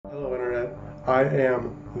I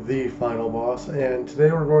am the final boss, and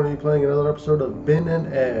today we're going to be playing another episode of Ben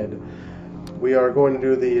and Ed. We are going to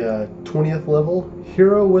do the 20th level,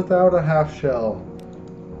 Hero Without a Half Shell.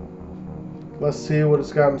 Let's see what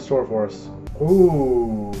it's got in store for us.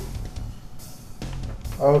 Ooh.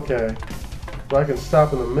 Okay. So I can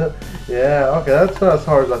stop in the middle. Yeah, okay, that's not as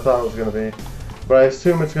hard as I thought it was going to be. But I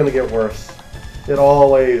assume it's going to get worse. It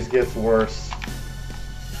always gets worse.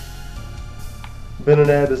 Ben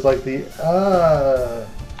and Ed is like the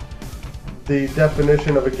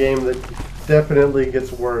definition of a game that definitely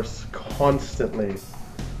gets worse constantly.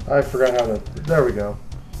 I forgot how to. There we go.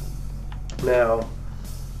 Now,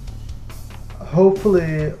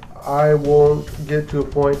 hopefully, I won't get to a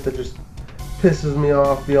point that just pisses me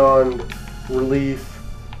off beyond relief,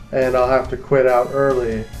 and I'll have to quit out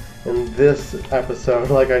early in this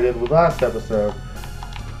episode, like I did with last episode.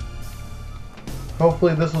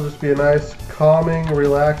 Hopefully, this will just be a nice, calming,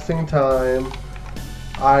 relaxing time.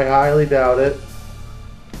 I highly doubt it.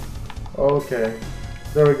 Okay,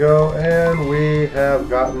 there we go, and we have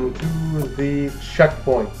gotten to the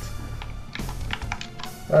checkpoint.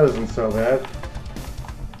 That isn't so bad.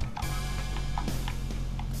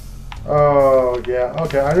 Oh, yeah,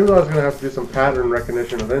 okay, I knew I was going to have to do some pattern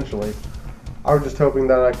recognition eventually. I was just hoping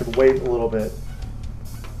that I could wait a little bit.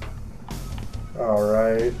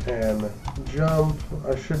 Alright, and jump.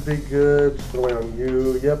 I should be good. Just gonna wait on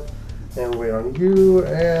you, yep. And wait on you,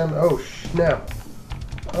 and oh snap.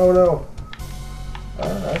 Oh no.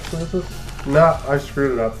 Actually, this is... Nah, I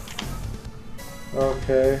screwed it up.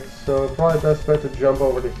 Okay, so probably best bet to jump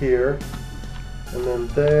over to here. And then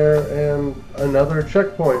there, and another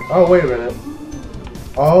checkpoint. Oh, wait a minute.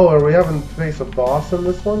 Oh, are we having to face a boss in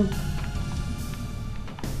this one?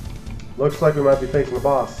 Looks like we might be facing a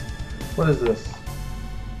boss. What is this?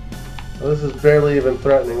 Oh, this is barely even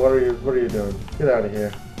threatening. What are you doing? Get out of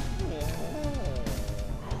here.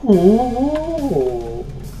 Ooh.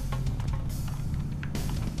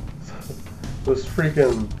 Those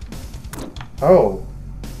freaking... Oh.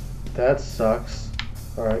 That sucks.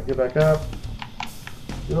 Alright, get back up.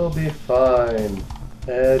 You'll be fine.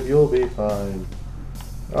 Ed, you'll be fine.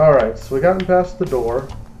 Alright, so we gotten past the door.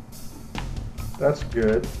 That's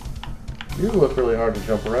good. You look really hard to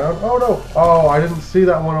jump around. Oh no! Oh, I didn't see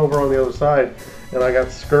that one over on the other side, and I got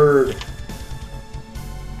scared.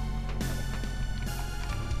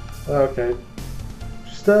 Okay.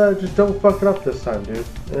 Just don't fuck it up this time, dude.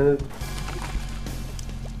 And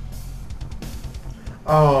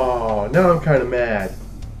oh, now I'm kind of mad.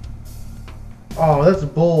 Oh, that's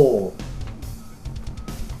bull.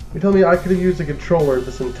 You tell me I could have used a controller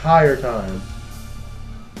this entire time.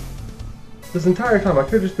 This entire time, I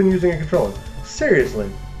could have just been using a controller. Seriously.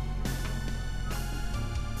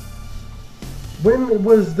 When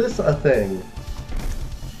was this a thing?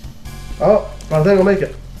 Oh, I think I'll make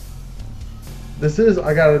it. This is,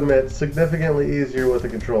 I gotta admit, significantly easier with a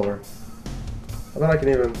controller. I bet I can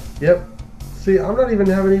even, yep. See, I'm not even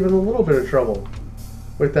having even a little bit of trouble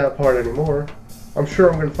with that part anymore. I'm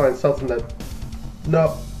sure I'm gonna find something that, no,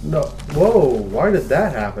 whoa, why did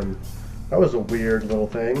that happen? That was a weird little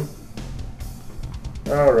thing.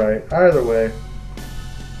 Alright, either way,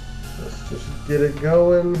 let's just get it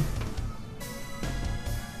going.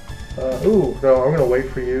 Ooh, no, I'm gonna wait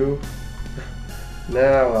for you.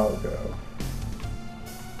 Now I'll go.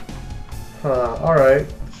 Huh, alright,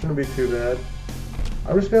 shouldn't be too bad.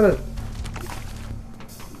 I'm just gonna...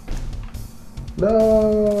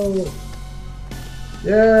 No!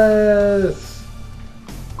 Yes!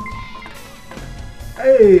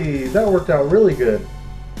 Hey, that worked out really good.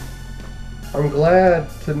 I'm glad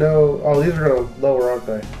to know... Oh, these are going to lower, aren't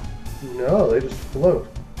they? No, they just float.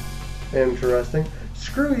 Interesting.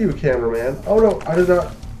 Screw you, cameraman. Oh, no, I did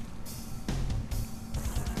not...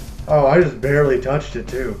 Oh, I just barely touched it,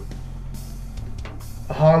 too.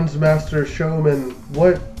 Hans Master Showman,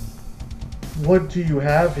 what do you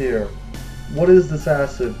have here? What is this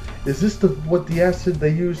acid? Is this what the acid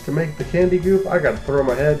they use to make the candy goop? I gotta throw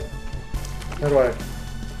my head. How do I...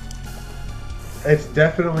 It's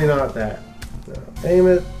definitely not that. Aim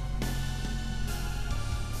it.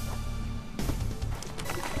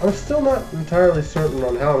 I'm still not entirely certain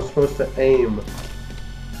on how I'm supposed to aim.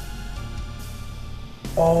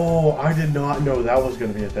 Oh, I did not know that was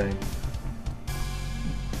going to be a thing.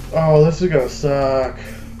 Oh, this is going to suck.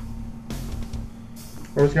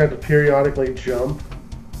 I'm just going to have to periodically jump.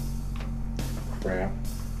 Crap.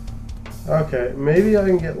 Okay, maybe I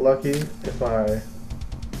can get lucky if I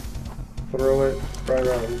throw it right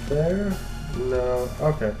around there. No.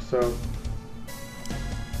 Okay, so...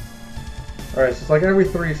 Alright, so it's like every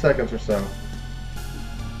 3 seconds or so.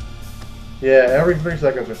 Yeah, every 3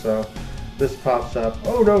 seconds or so. this pops up.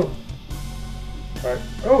 Oh no! Alright.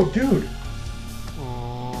 Oh, dude!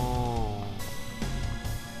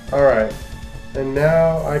 Alright. And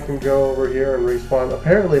now I can go over here and respawn.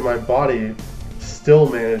 Apparently my body still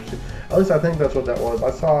managed to... At least I think that's what that was. I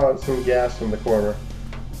saw some gas in the corner.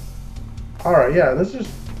 Alright, yeah, this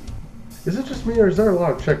is... Is it just me, or is there a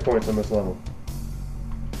lot of checkpoints on this level?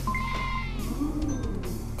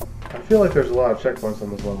 I feel like there's a lot of checkpoints on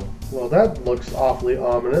this level. Well, that looks awfully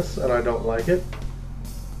ominous, and I don't like it.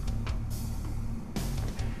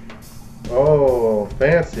 Oh,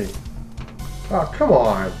 fancy. Oh, come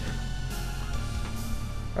on.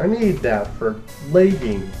 I need that for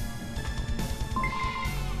lagging.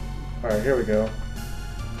 Alright, here we go.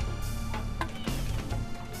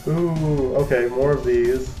 Ooh, okay, more of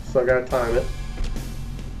these, so I gotta time it.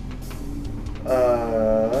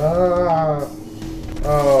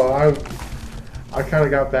 Oh, I kind of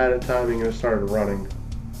got bad at timing and started running.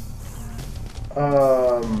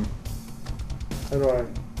 How do I...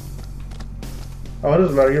 Oh, it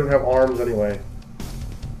doesn't matter, you don't have arms anyway.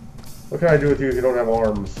 What can I do with you if you don't have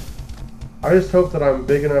arms? I just hope that I'm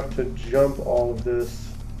big enough to jump all of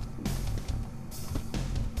this.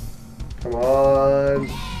 Come on.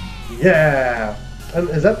 Yeah! And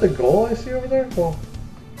is that the goal I see over there? Well,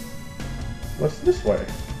 what's this way?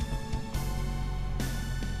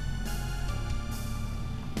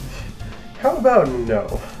 How about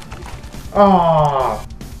no? Ah,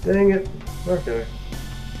 dang it. Okay.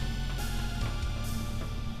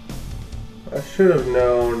 I should have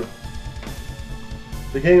known.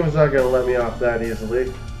 The game is not going to let me off that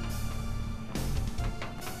easily.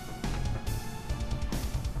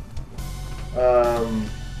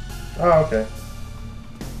 Oh, okay.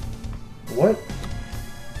 What?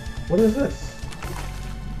 What is this?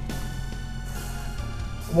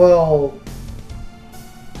 Well...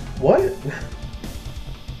 What?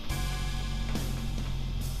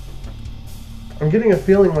 I'm getting a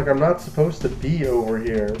feeling like I'm not supposed to be over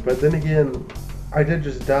here, but then again, I did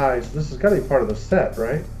just die, so this has got to be part of the set,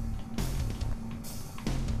 right?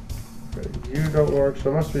 You don't work, so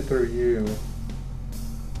it must be through you.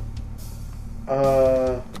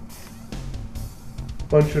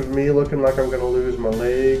 Bunch of me looking like I'm gonna lose my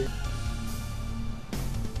leg.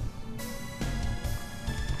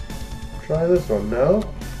 Try this one, no?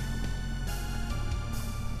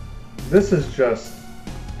 This is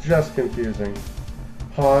just confusing.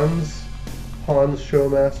 Hans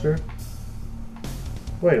Showmaster.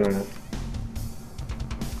 Wait a minute.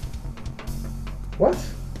 What?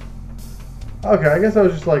 Okay, I guess that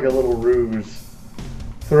was just like a little ruse.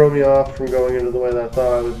 Throw me off from going into the way that I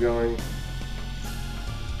thought I was going.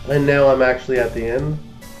 And now I'm actually at the end.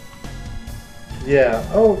 Yeah,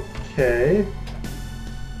 okay.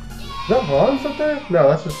 Is that Hans up there? No,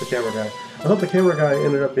 that's just the camera guy. I thought the camera guy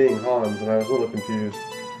ended up being Hans, and I was a little confused.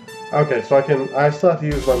 Okay, so I still have to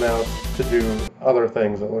use my mouse to do other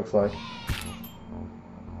things, it looks like.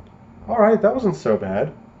 Alright, that wasn't so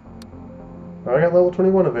bad. I got level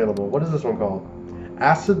 21 available. What is this one called?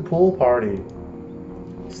 Acid Pool Party.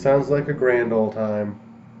 Sounds like a grand old time.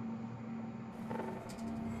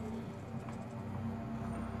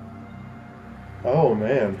 Oh,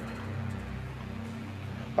 man.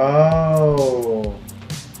 Oh.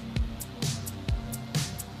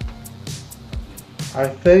 I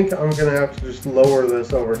think I'm gonna have to just lower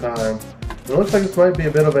this over time. It looks like this might be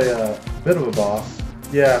a bit of a boss.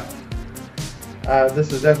 Yeah.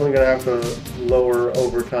 This is definitely gonna have to lower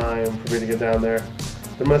over time for me to get down there.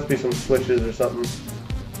 There must be some switches or something.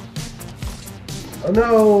 Oh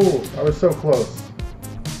no! I was so close.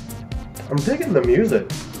 I'm digging the music.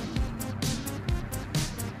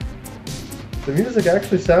 The music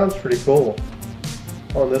actually sounds pretty cool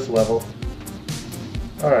on this level.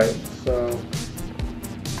 Alright, so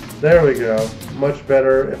there we go. Much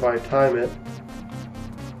better if I time it.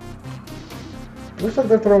 Looks like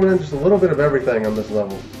they're throwing in just a little bit of everything on this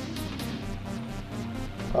level.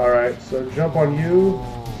 Alright, so jump on you,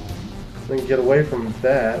 then get away from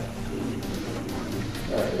that.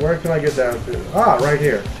 Alright, where can I get down to? Ah, right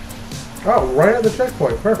here. Oh, right at the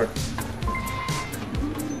checkpoint. Perfect.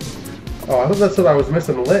 Oh, I thought that said I was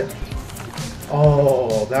missing a leg.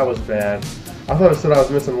 Oh, that was bad. I thought it said I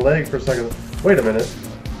was missing a leg for a second. Wait a minute.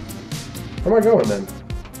 Where am I going then?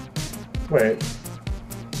 Wait.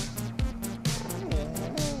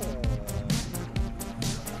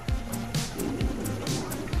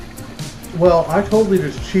 Well, I totally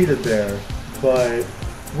just cheated there, but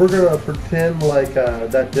we're gonna pretend like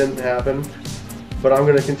that didn't happen. But I'm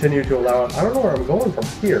gonna continue to allow it. I don't know where I'm going from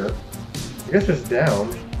here. I guess just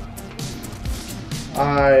down.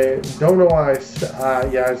 I don't know why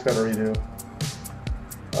yeah, I just gotta redo.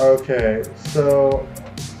 Okay, so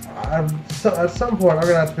at some point I'm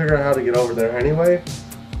gonna have to figure out how to get over there anyway.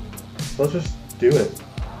 So let's just do it.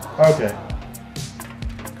 Okay.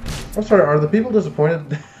 I'm sorry, are the people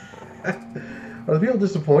disappointed? Are the people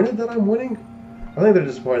disappointed that I'm winning? I think they're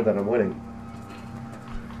disappointed that I'm winning.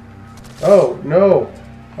 Oh, no.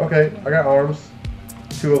 Okay, I got arms.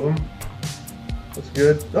 2 of them. That's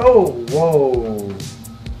good. Oh, whoa.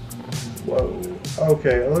 Whoa.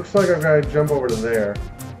 Okay, it looks like I've got to jump over to there.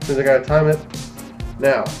 Means I got to time it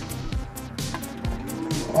now.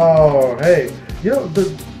 Oh, hey. You know,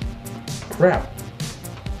 the... Crap.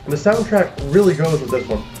 The soundtrack really goes with this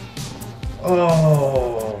one.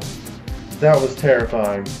 Oh, that was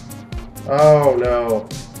terrifying. Oh, no.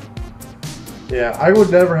 Yeah, I would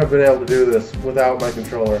never have been able to do this without my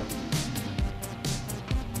controller.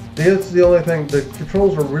 That's the only thing. The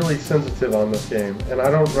controls are really sensitive on this game, and I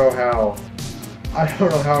don't know how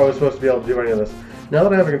I was supposed to be able to do any of this. Now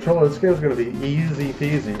that I have a controller, this game's going to be easy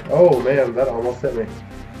peasy. Oh, man, that almost hit me.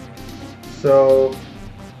 So...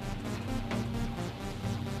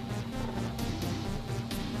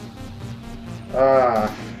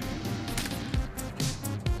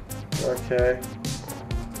 Okay.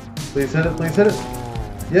 Please hit it, please hit it.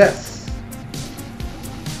 Yes!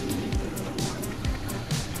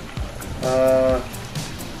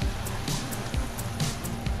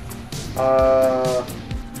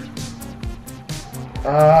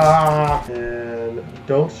 And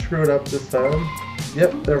don't screw it up this time.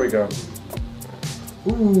 Yep, there we go.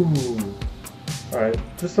 Ooh. Alright,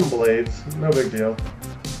 just some blades. No big deal.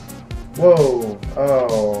 Whoa.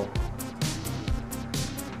 Oh.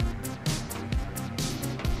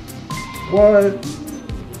 What?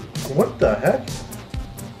 What the heck?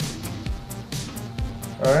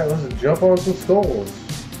 Alright, let's jump on some skulls.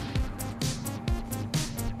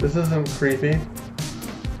 This isn't creepy.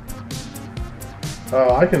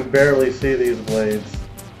 Oh, I can barely see these blades.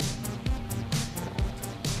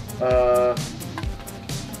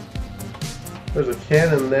 There's a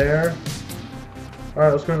cannon there.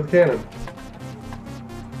 Alright, let's go to the cannon.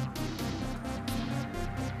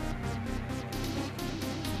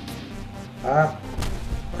 Ah,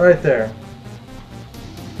 right there.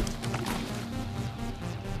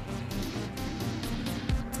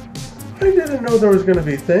 I didn't know there was going to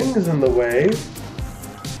be things in the way.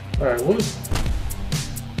 Alright, we'll just...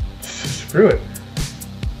 Screw it.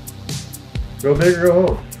 Go big or go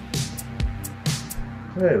home.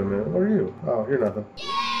 Wait a minute, what are you? Oh, you're nothing.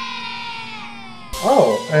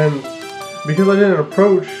 Oh, and because I didn't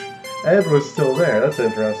approach, Ed was still there. That's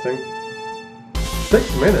interesting.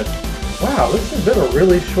 6 minutes. Wow, this has been a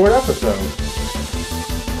really short episode.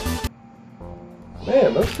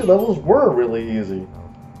 Man, those 2 levels were really easy.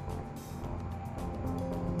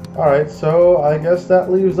 Alright, so I guess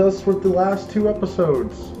that leaves us with the last 2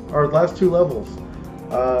 episodes, or last 2 levels.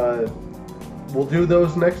 We'll do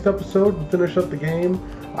those next episode and finish up the game.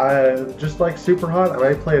 Just like Super Hot, I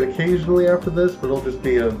might play it occasionally after this, but it'll just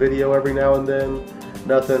be a video every now and then.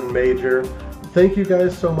 Nothing major. Thank you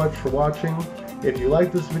guys so much for watching. If you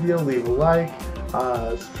like this video, leave a like.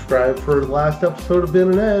 Subscribe for the last episode of Ben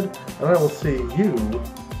and Ed, and I will see you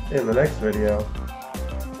in the next video.